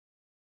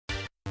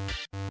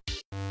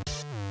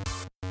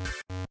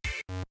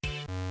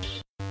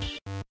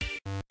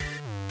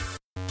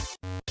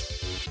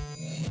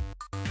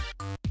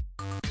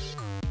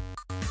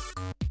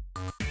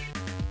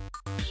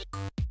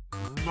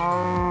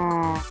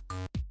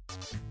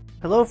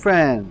Hello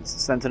friends,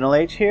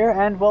 SentinalH here,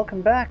 and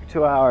welcome back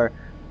to our,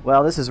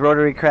 well, this is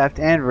ReactorCraft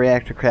and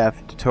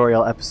ReactorCraft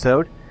tutorial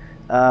episode.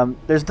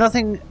 There's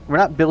nothing, we're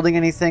not building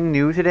anything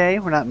new today,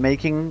 we're not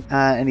making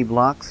any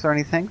blocks or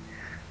anything,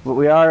 but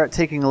we are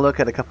taking a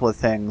look at a couple of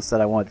things that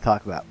I wanted to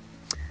talk about.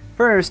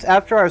 First,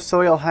 after our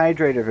soil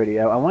hydrator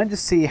video, I wanted to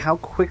see how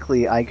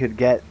quickly I could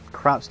get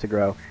crops to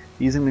grow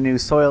using the new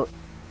soil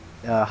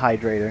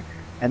hydrator,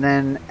 and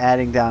then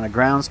adding down a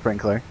ground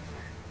sprinkler.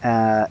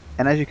 And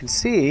as you can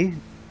see,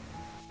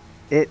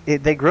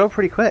 they grow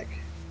pretty quick.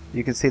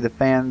 You can see the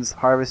fans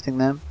harvesting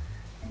them.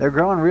 They're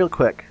growing real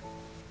quick.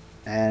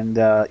 And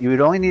you would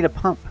only need a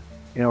pump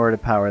in order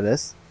to power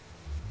this.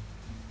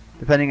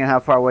 Depending on how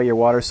far away your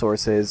water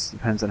source is,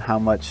 depends on how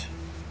much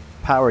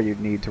power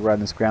you'd need to run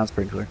this ground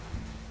sprinkler.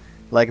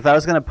 Like if I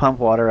was going to pump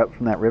water up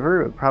from that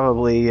river, it would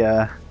probably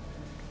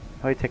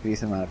take a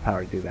decent amount of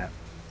power to do that.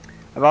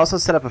 I've also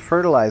set up a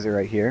fertilizer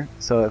right here,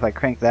 so if I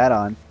crank that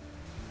on,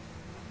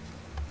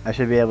 I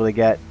should be able to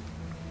get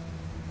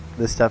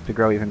this stuff to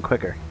grow even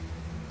quicker.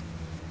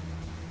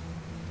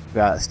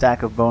 Got a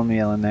stack of bone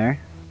meal in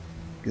there.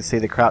 You can see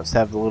the crops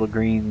have the little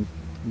green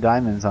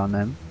diamonds on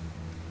them.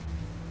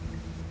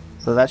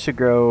 So that should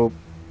grow.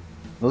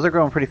 Those are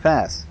growing pretty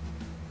fast.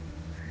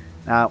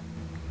 Now,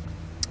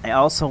 I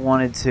also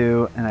wanted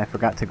to, and I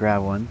forgot to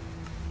grab one,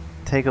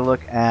 take a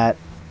look at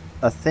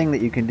a thing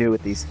that you can do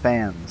with these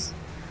fans.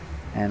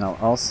 And I'll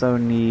also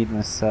need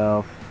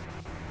myself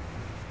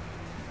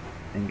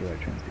angular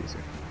transducer.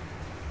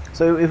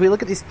 So if we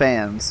look at these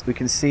fans, we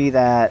can see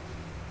that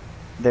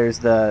there's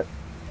the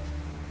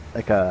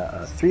like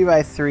a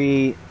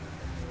 3x3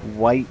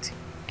 white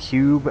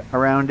cube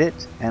around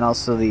it, and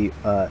also the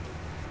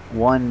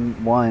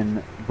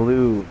 1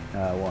 blue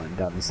one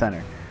down the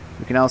center.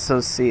 We can also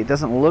see it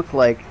doesn't look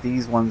like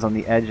these ones on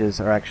the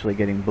edges are actually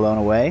getting blown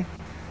away.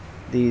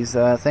 These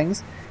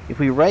things. If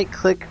we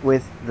right-click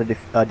with the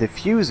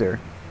diffuser,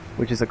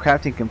 which is a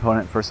crafting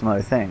component for some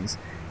other things,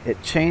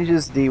 it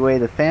changes the way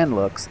the fan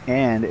looks,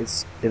 and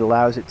it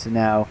allows it to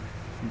now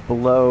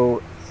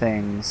blow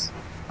things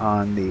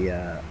on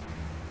the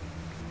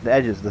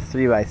edges, the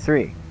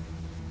 3x3,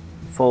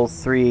 full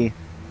 3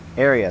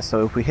 area.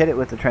 So if we hit it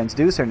with the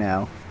transducer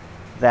now,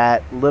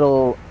 that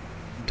little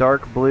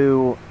dark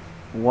blue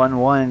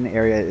 1-1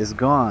 area is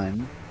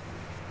gone,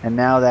 and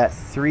now that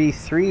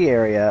 3-3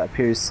 area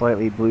appears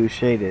slightly blue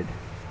shaded.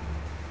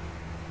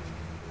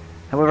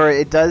 However,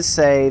 it does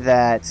say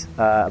that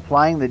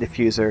applying the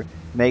diffuser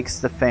makes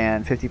the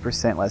fan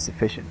 50% less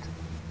efficient.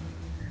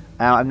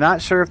 Now, I'm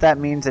not sure if that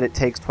means that it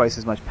takes twice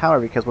as much power,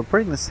 because we're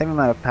putting the same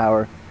amount of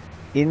power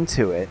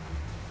into it,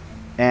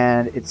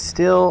 and it's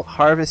still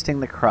harvesting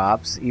the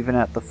crops even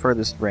at the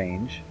furthest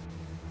range,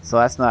 so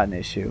that's not an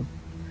issue.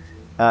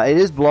 It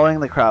is blowing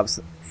the crops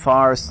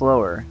far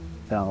slower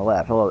than on the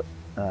left, although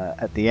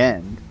at the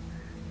end,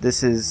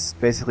 this is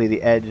basically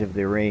the edge of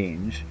the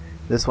range.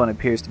 This one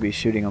appears to be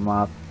shooting them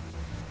off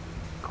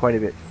quite a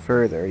bit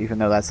further, even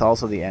though that's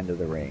also the end of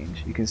the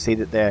range. You can see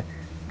that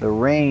the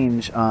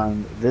range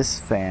on this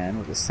fan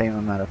with the same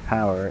amount of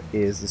power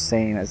is the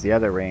same as the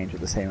other range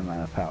with the same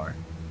amount of power.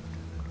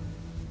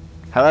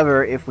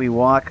 However, if we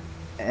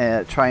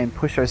try and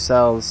push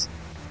ourselves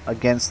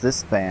against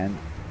this fan,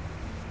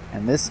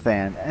 and it's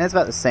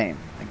about the same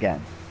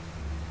again.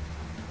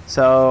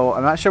 So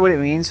I'm not sure what it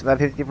means about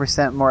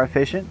 50% more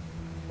efficient,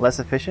 less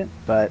efficient,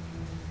 but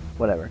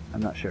whatever,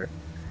 I'm not sure.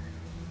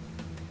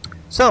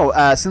 So,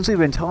 since we've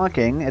been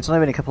talking, it's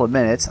only been a couple of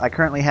minutes. I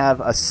currently have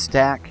a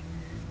stack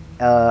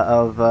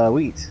of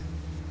wheat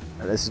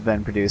that this has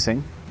been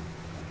producing.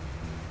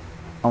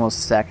 Almost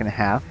a stack and a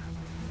half.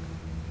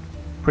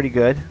 Pretty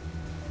good.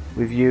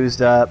 We've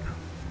used up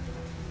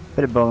a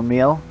bit of bone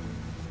meal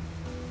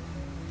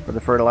for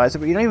the fertilizer,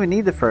 but you don't even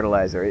need the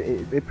fertilizer.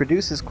 It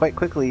produces quite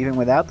quickly even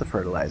without the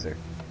fertilizer.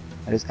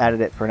 I just added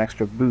it for an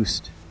extra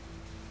boost.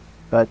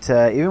 But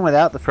even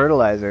without the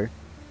fertilizer,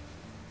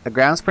 a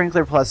ground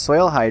sprinkler plus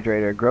soil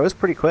hydrator grows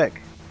pretty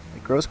quick.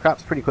 It grows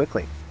crops pretty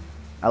quickly.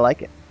 I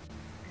like it.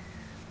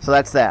 So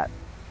that's that.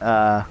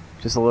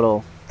 Just a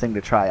little thing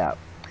to try out.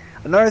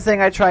 Another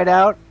thing I tried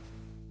out,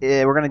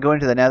 we're going to go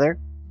into the Nether.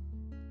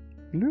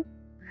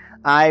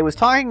 I was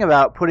talking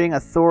about putting a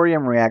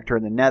thorium reactor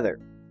in the Nether,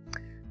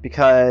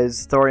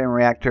 because thorium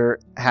reactor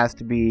has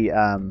to be,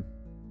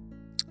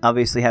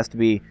 obviously has to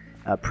be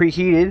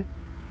preheated.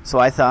 So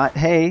I thought,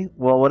 hey,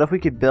 well, what if we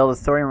could build a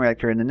thorium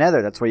reactor in the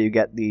Nether? That's where you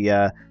get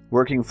the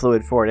working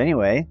fluid for it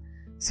anyway.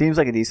 Seems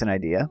like a decent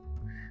idea.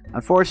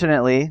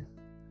 Unfortunately,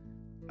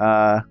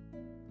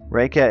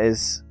 Reika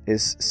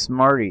is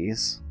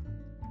smarties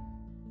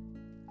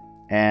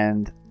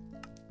and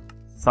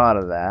thought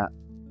of that.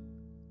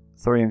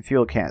 Thorium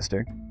Fuel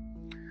canister.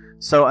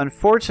 So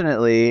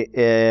unfortunately,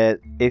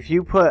 if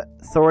you put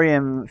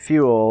thorium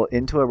fuel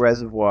into a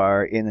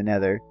reservoir in the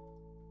Nether,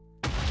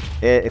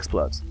 it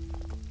explodes.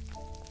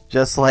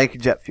 Just like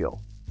jet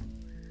fuel.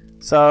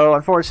 So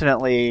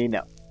unfortunately,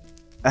 no.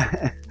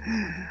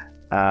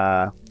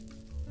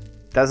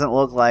 Doesn't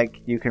look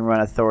like you can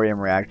run a thorium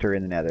reactor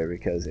in the Nether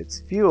because it's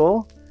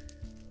fuel,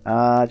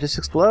 just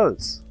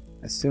explodes.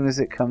 As soon as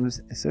it enters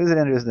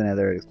the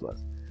nether, it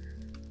explodes.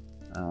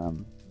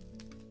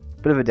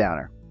 Bit of a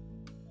downer.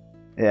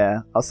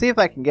 Yeah, I'll see if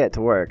I can get it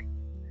to work.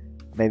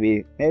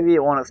 Maybe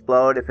it won't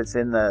explode if it's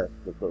in the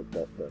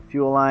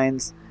fuel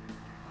lines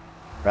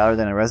rather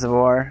than a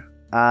reservoir.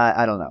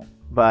 I don't know.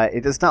 But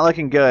it's not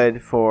looking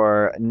good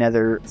for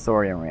Nether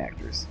thorium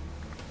reactors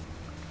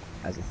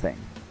as a thing.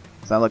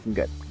 It's not looking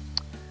good.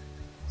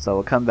 So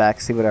we'll come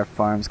back, see what our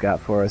farm's got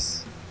for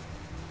us.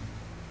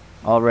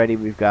 Already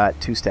we've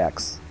got 2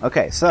 stacks.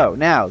 Okay, so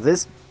now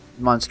this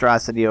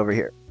monstrosity over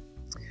here.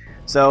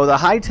 So the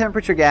high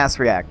temperature gas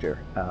reactor.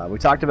 We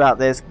talked about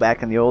this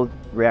back in the old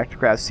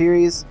ReactorCraft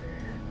series.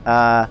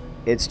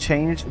 It's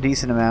changed a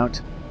decent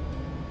amount.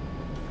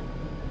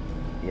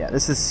 Yeah,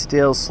 this is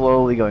still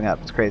slowly going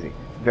up. It's crazy.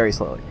 Very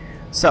slowly.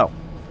 So,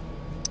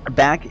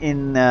 back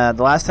in the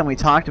last time we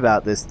talked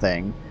about this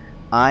thing,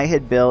 I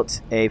had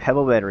built a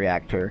Pebble Bed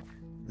reactor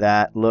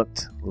that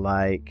looked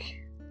like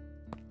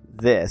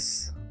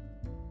this.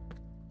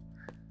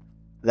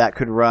 That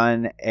could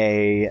run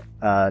a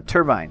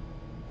turbine.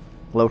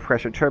 Low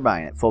pressure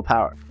turbine at full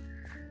power.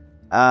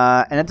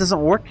 And it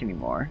doesn't work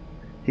anymore.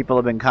 People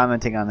have been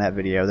commenting on that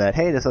video that,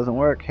 hey, this doesn't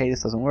work, hey,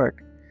 this doesn't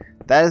work.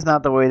 That is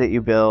not the way that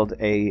you build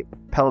a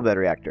Pebble Bed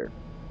reactor.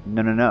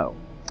 No, no, no.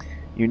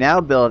 You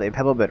now build a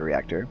Pebble Bed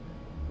reactor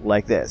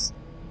like this.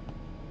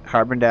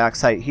 Carbon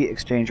dioxide heat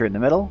exchanger in the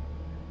middle,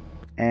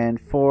 and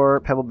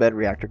 4 Pebble Bed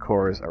reactor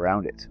cores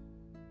around it.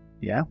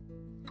 Yeah?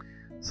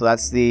 So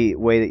that's the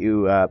way that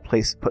you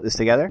put this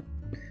together.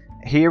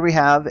 Here we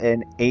have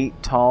an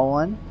 8 tall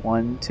one.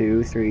 1,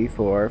 2, 3,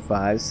 4,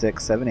 5,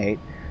 6, 7, 8.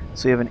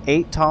 So we have an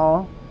 8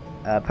 tall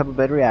Pebble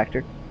Bed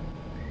reactor,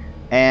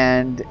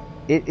 and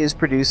it is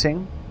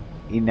producing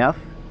enough.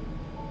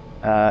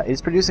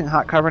 It's producing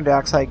hot carbon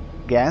dioxide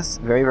gas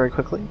very, very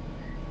quickly.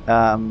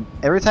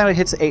 Every time it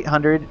hits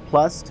 800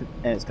 plus,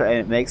 and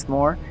it makes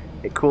more,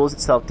 it cools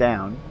itself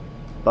down.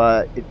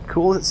 But it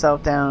cools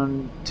itself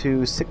down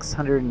to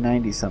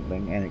 690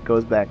 something, and it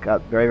goes back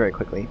up very, very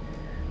quickly.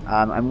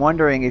 I'm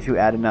wondering if you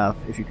add enough,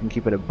 if you can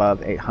keep it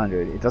above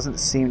 800. It doesn't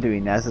seem to be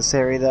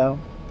necessary though.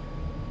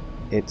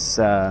 It's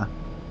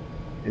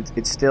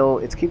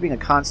keeping a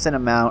constant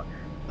amount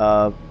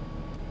of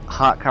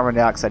hot carbon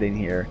dioxide in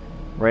here,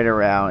 right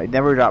around. It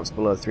never drops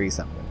below 3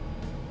 something.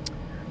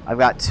 I've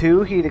got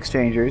 2 heat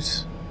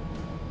exchangers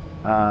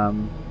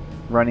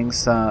running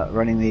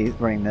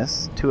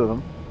this, 2 of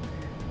them.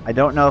 I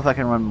don't know if I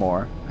can run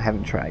more. I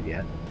haven't tried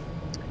yet.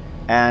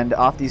 And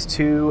off these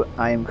 2,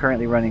 I am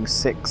currently running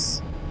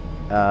 6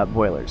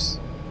 boilers.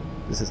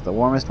 This is the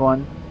warmest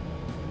one.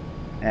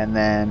 And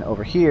then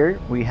over here,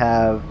 we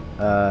have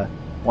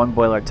 1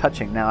 boiler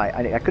touching. Now,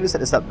 I could have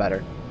set this up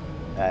better.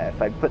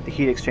 If I put the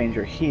heat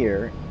exchanger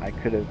here, I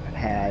could have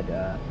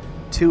had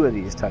 2 of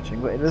these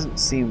touching, but it doesn't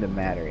seem to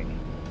matter any.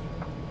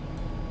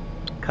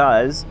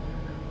 Because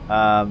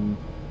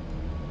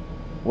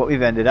what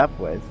we've ended up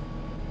with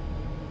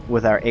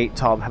our 8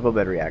 tall Pebble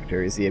Bed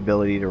reactor is the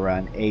ability to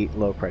run 8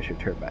 low pressure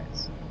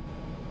turbines.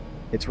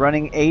 It's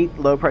running 8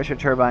 low pressure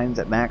turbines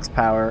at max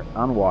power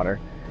on water,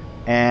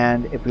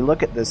 and if we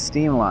look at the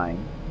steam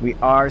line, we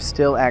are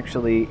still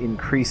actually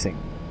increasing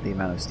the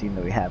amount of steam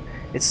that we have.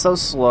 It's so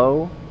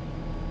slow.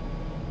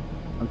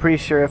 I'm pretty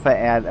sure if I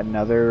add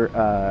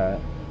another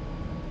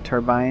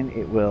turbine,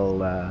 it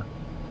will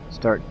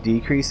start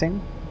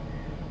decreasing.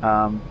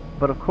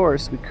 But of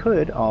course, we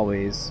could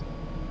always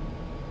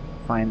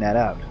find that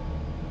out.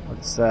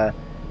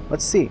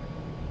 Let's see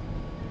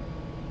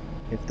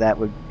if that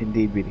would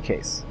indeed be the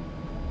case.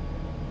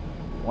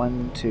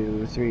 1,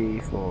 2, 3,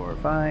 4,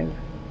 5.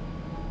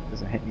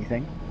 Doesn't hit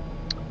anything.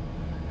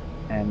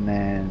 And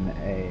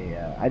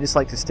then I just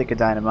like to stick a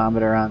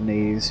dynamometer on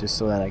these just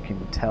so that I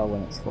can tell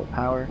when it's full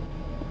power.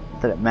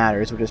 Not that it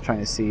matters. We're just trying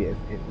to see if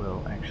it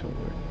will actually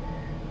work.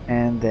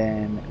 And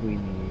then we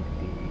need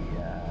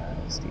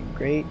the steam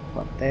grate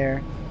up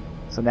there.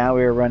 So now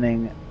we're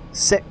running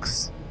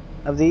 6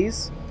 of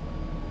these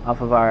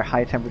off of our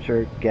high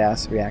temperature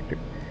gas reactor.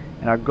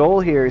 And our goal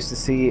here is to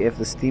see if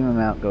the steam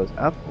amount goes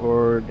up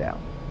or down.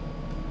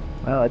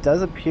 Well, it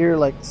does appear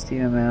like the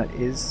steam amount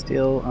is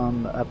still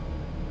on the up.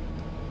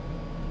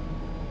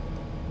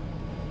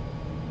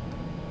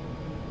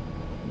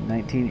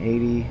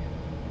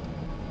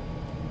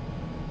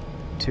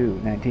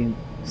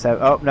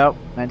 Oh no,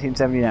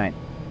 1979.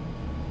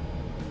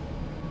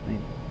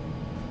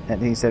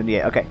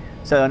 1978. Okay,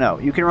 so no,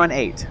 you can run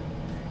 8.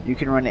 You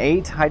can run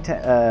 8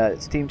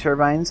 steam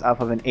turbines off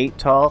of an 8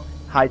 tall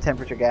high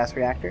temperature gas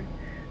reactor.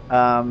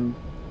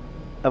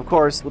 Of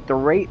course, with the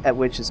rate at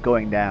which it's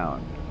going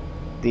down,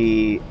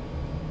 the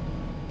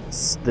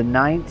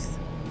 9th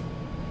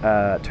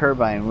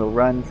turbine will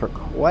run for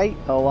quite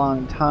a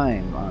long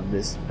time on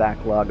this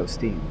backlog of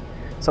steam.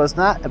 So it's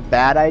not a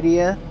bad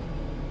idea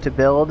to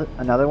build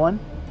another one.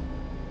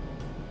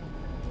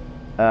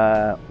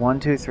 1,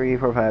 2, 3,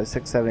 4, 5,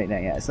 6, 7, 8,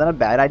 9. Yeah, it's not a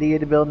bad idea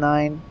to build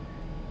 9.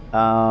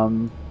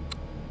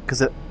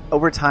 Because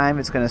over time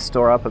it's going to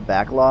store up a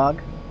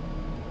backlog.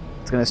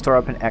 It's going to store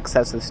up an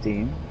excess of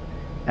steam,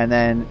 and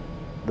then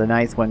the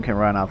ninth one can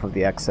run off of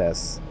the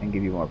excess and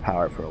give you more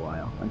power for a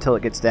while until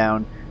it gets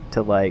down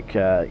to like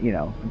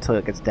until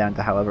it gets down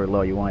to however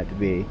low you want it to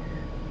be,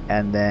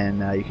 and then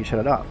you can shut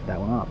it off. That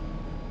one off.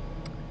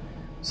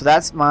 So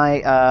that's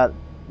my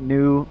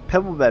new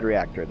Pebble Bed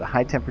reactor, the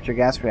High Temperature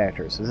Gas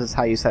Reactor. So this is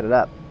how you set it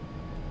up.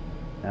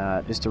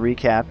 Just to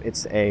recap,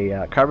 it's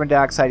a carbon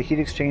dioxide heat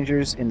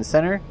exchangers in the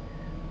center,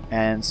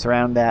 and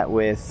surround that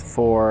with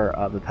 4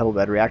 of the Pebble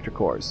Bed reactor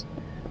cores.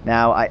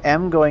 Now I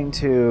am going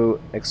to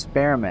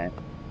experiment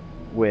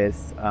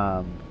with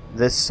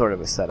this sort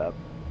of a setup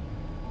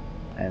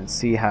and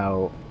see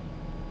how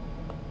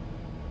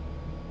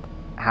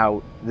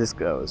this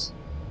goes.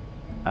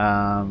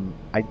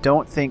 I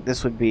don't think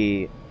this would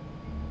be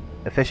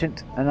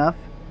efficient enough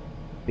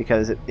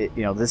because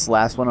this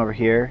last one over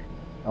here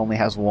only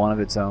has 1 of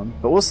its own,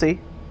 but we'll see.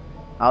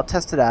 I'll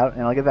test it out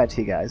and I'll get back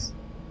to you guys.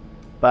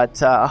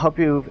 But I hope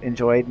you've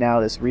enjoyed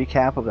now this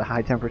recap of the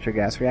High Temperature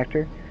Gas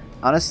Reactor.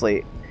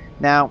 Honestly,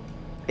 now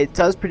it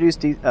does produce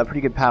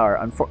pretty good power.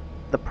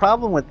 The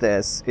problem with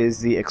this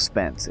is the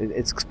expense.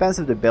 It's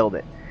expensive to build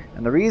it,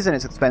 and the reason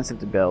it's expensive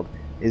to build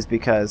is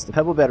because the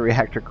Pebble Bed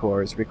reactor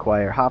cores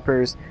require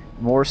hoppers,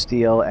 more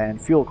steel,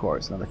 and fuel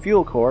cores. Now the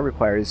fuel core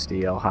requires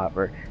steel,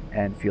 hopper,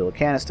 and fuel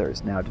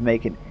canisters. Now to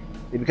make it,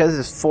 because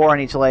there's 4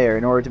 on each layer,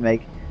 in order to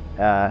make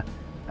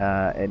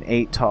an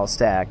 8 tall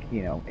stack,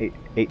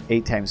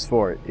 8 times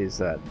 4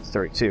 is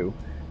 32.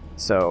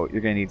 So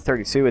you're going to need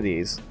 32 of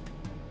these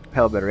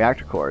Pebble Bed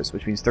reactor cores,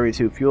 which means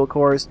 32 fuel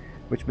cores,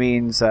 which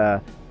means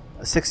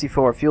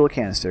 64 fuel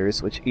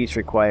canisters, which each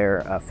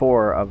require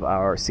 4 of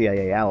our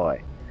CIA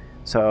alloy.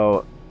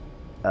 So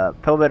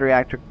Pebble Bed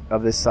reactor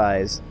of this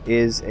size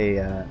is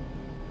a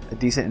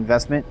decent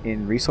investment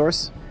in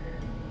resource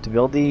to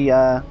build these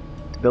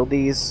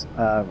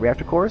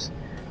reactor cores.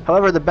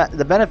 However,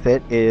 the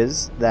benefit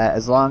is that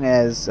as long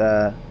as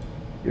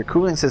your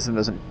cooling system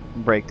doesn't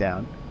break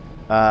down,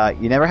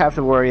 you never have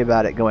to worry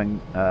about it going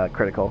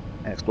critical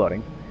and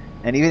exploding.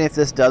 And even if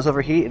this does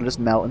overheat, it'll just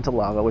melt into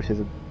lava, which is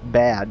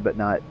bad, but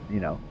not,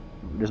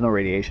 there's no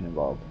radiation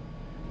involved.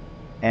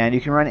 And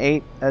you can run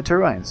 8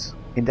 turbines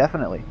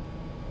indefinitely,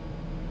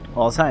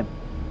 all the time,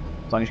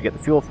 as long as you get the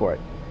fuel for it.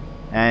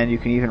 And you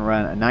can even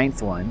run a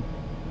 9th one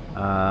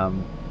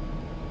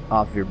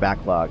off of your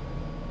backlog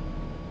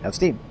of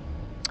steam.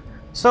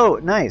 So,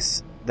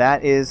 nice.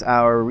 That is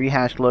our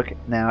rehashed look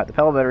now at the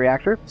Pebble Bed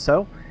reactor.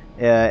 So,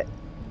 if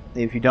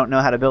you don't know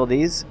how to build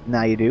these,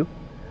 now you do.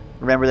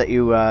 Remember that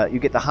you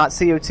get the hot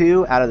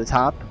CO2 out of the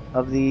top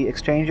of the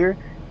exchanger,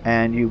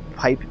 and you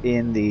pipe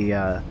in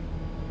the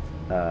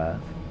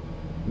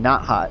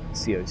not hot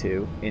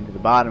CO2 into the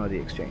bottom of the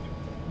exchanger,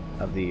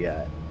 of the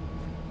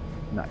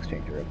not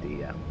exchanger, of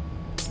the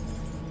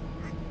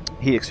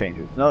heat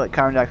exchanger. No, the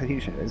carbon dioxide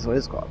heat exchanger is what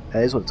it's called.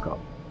 That is what it's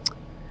called.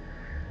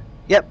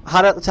 Yep,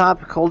 hot at the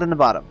top, cold in the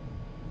bottom.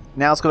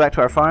 Now let's go back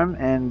to our farm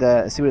and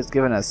see what it's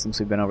given us since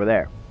we've been over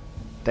there.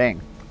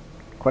 Dang,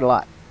 quite a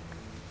lot.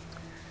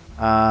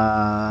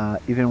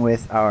 Even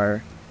with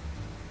our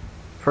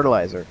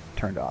fertilizer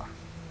turned off.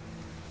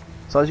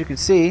 So as you can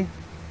see,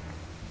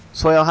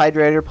 soil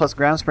hydrator plus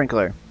ground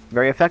sprinkler,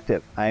 very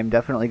effective. I'm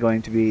definitely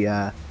going to be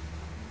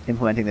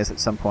implementing this at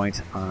some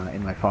point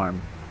in my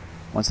farm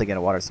once I get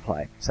a water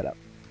supply set up.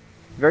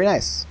 Very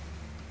nice.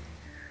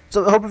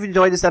 So I hope you've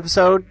enjoyed this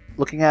episode,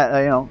 looking at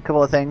a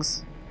couple of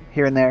things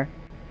here and there.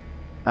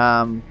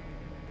 One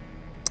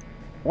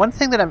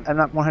thing that I'm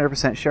not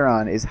 100% sure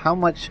on is how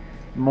much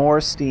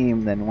more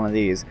steam than one of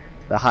these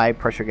the high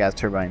pressure gas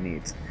turbine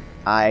needs.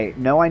 I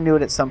know I knew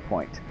it at some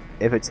point.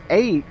 If it's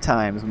 8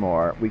 times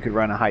more, we could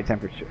run a high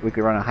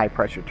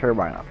pressure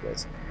turbine off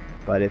this.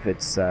 But if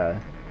it's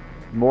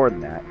more than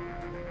that,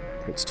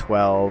 if it's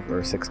 12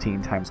 or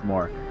 16 times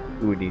more,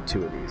 we would need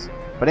 2 of these.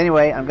 But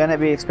anyway, I'm going to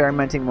be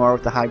experimenting more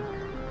with the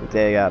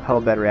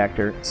Pebble Bed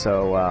reactor,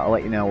 so I'll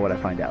let you know what I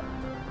find out.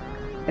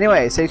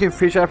 Anyway, stay tuned for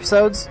future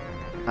episodes.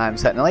 I'm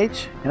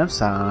SentinalH, and I'm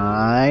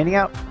signing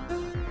out.